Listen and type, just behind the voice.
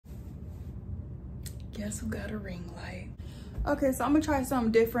Guess who got a ring light? Okay, so I'm gonna try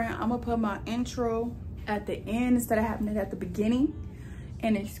something different. I'm gonna put my intro at the end instead of having it at the beginning.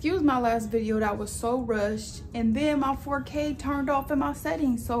 And excuse my last video, that was so rushed. And then my 4K turned off in my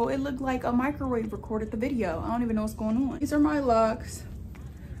settings, so it looked like a microwave recorded the video. I don't even know what's going on. These are my locks.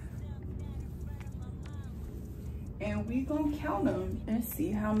 And we gonna count them and see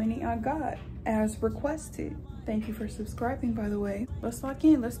how many I got as requested. Thank you for subscribing, by the way. Let's lock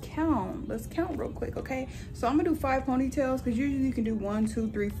in, let's count. Let's count real quick, okay? So I'm gonna do 5 ponytails because usually you can do 1, 2,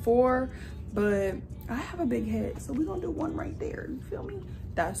 3, 4, but I have a big head, so we're gonna do 1 right there, you feel me?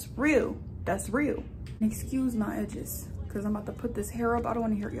 That's real, that's real. And excuse my edges because I'm about to put this hair up. I don't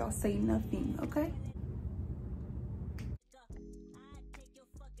wanna hear y'all say nothing, okay?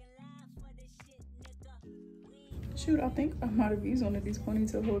 Shoot, I think I might have used one of these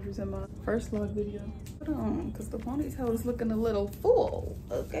ponytail holders in my first vlog video. Hold on, because the ponytail is looking a little full.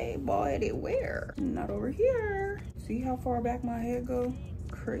 Okay, ball-headed where? Not over here. See how far back my head go?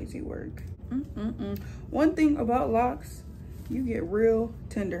 Crazy work. One thing about locks, you get real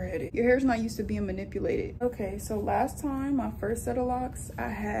tender-headed. Your hair's not used to being manipulated. Okay, so last time, my first set of locks, I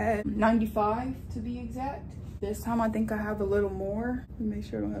had 95 to be exact. This time, I think I have a little more. Make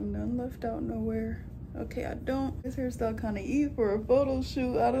sure I don't have none left out nowhere. Okay, I don't. This hairstyle kind of easy for a photo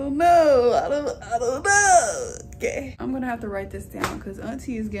shoot. I don't know. I don't know. Okay, I'm gonna have to write this down because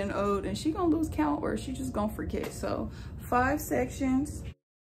Auntie is getting old and she gonna lose count or she just gonna forget. So 5 sections.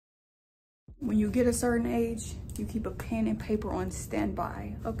 When you get a certain age, you keep a pen and paper on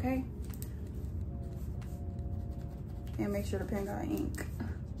standby, okay? And make sure the pen got ink.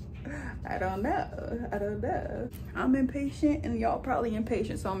 I don't know. I'm impatient and y'all probably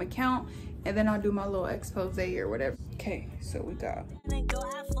impatient, so I'm gonna count and then I'll do my little expose or whatever. Okay, so we got 19.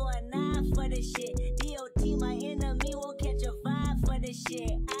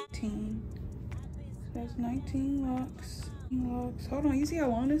 That's 19 locks. Hold on, you see how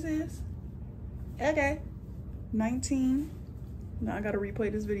long this is? Okay, 19. Now I gotta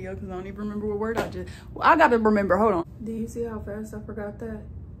replay this video because I don't even remember what word I gotta remember. Hold on. Do you see how fast I forgot that?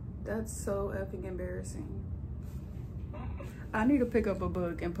 That's so effing embarrassing. I need to pick up a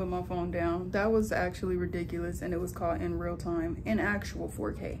book and put my phone down. That was actually ridiculous and it was caught in real time in actual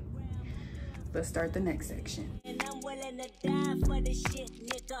 4K. Let's start the next section. And I'm willing to die for this shit,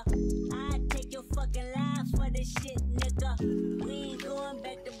 nigga. I take your fucking lives for this shit, nigga. We ain't going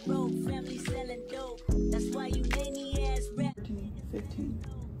back to broke, family selling dope. That's why you made me ass rap. 14, 15.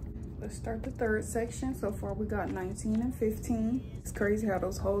 Let's start the third section. So far we got 19 and 15. It's crazy how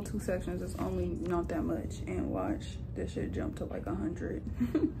those whole 2 sections is only not that much. And watch, this shit jump to like 100.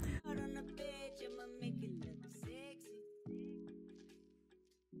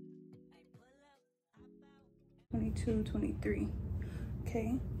 22, 23.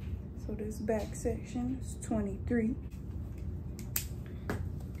 Okay, so this back section is 23.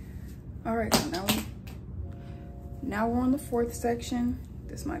 All right, now we're on the 4th section.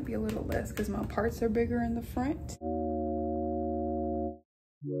 This might be a little less because my parts are bigger in the front.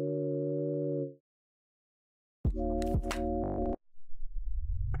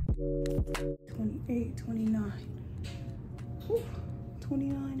 28, 29. Whew,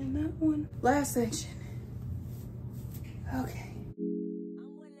 29 in that one. Last section. Okay.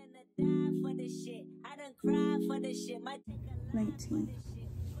 I'm willing to die for this shit. I done cried for this shit. 19.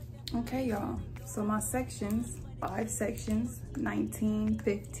 Okay, y'all. So my sections, 5 sections, 19,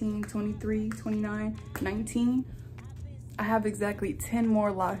 15, 23, 29, 19. I have exactly 10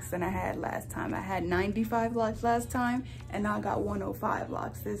 more locks than I had last time. I had 95 locks last time, and I got 105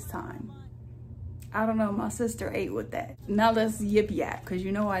 locks this time. I don't know, my sister ate with that. Now let's yip yap, because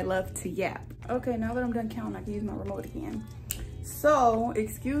you know I love to yap. Okay, now that I'm done counting, I can use my remote again. So,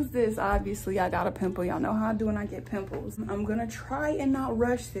 excuse this, obviously I got a pimple. Y'all know how I do when I get pimples. I'm gonna try and not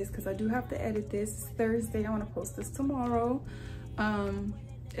rush this because I do have to edit this. It's Thursday, I wanna post this tomorrow.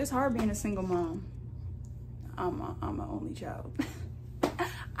 It's hard being a single mom. I'm my only child.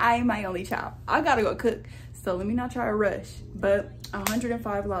 I am my only child. I gotta go cook. So let me not try to rush, but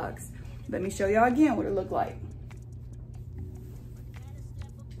 105 locks. Let me show y'all again what it looked like.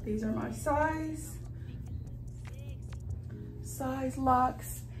 These are my size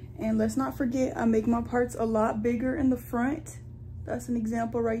locks. And let's not forget, I make my parts a lot bigger in the front. That's an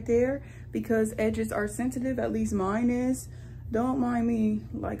example right there because edges are sensitive, at least mine is. Don't mind me,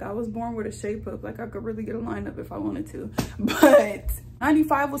 like I was born with a shape up, like I could really get a line up if I wanted to. But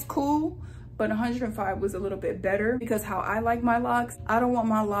 95 was cool, but 105 was a little bit better because how I like my locks, I don't want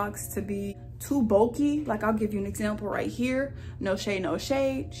my locks to be too bulky. Like I'll give you an example right here. No shade, no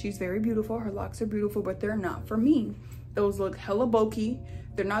shade. She's very beautiful. Her locks are beautiful, but they're not for me. Those look hella bulky.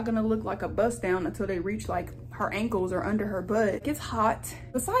 They're not gonna look like a bust down until they reach like her ankles or under her butt. It gets hot.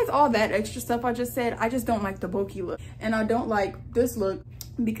 Besides all that extra stuff I just said, I just don't like the bulky look. And I don't like this look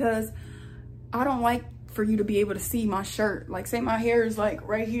because I don't like for you to be able to see my shirt. Like, say my hair is like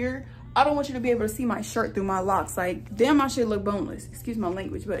right here, I don't want you to be able to see my shirt through my locks. Like, damn, my shit look boneless. Excuse my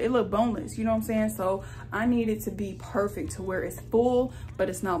language, but it look boneless, you know what I'm saying? So I need it to be perfect to where it's full, but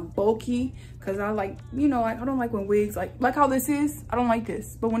it's not bulky. Cause I like, you know, I don't like when wigs, like how this is, I don't like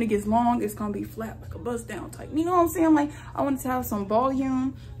this. But when it gets long, it's gonna be flat, like a bust down type. You know what I'm saying? Like, I want it to have some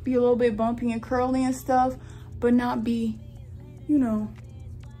volume, be a little bit bumpy and curly and stuff, but not be, you know,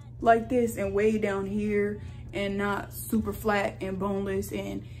 like this and way down here and not super flat and boneless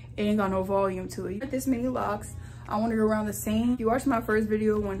and it ain't got no volume to it. This many locks, I wanted around the same. If you watched my first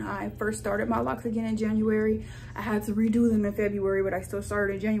video when I first started my locks again in January, I had to redo them in February, but I still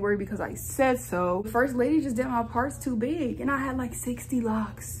started in January because I said so. The first lady just did my parts too big and I had like 60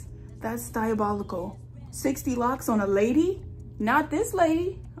 locks. That's diabolical. 60 locks on a lady? Not this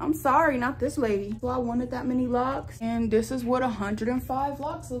lady. I'm sorry, not this lady. So I wanted that many locks and this is what 105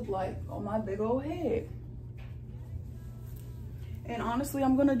 locks look like on my big old head. And honestly,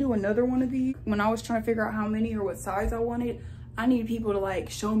 I'm gonna do another one of these. When I was trying to figure out how many or what size I wanted, I need people to like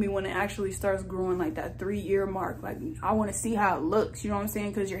show me when it actually starts growing, like that 3-year mark. Like, I want to see how it looks, you know what I'm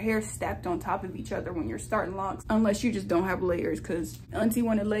saying? Because your hair's stacked on top of each other when you're starting locks, unless you just don't have layers. Because auntie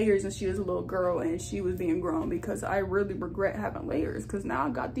wanted layers and she was a little girl and she was being grown, because I really regret having layers, because now I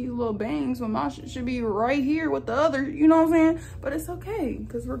got these little bangs when my shit should be right here with the other, you know what I'm saying? But it's okay,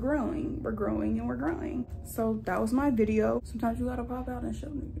 because we're growing and we're growing. So that was my video. Sometimes you gotta pop out and show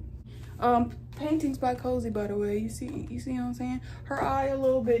me. Paintings by Cozy, by the way. You see what I'm saying? Her eye a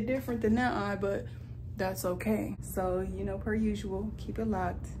little bit different than that eye, but that's okay. So, you know, per usual, keep it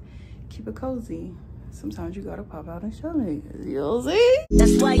locked, keep it cozy. Sometimes you gotta pop out and show me. You'll see?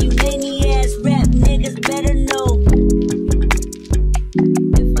 That's why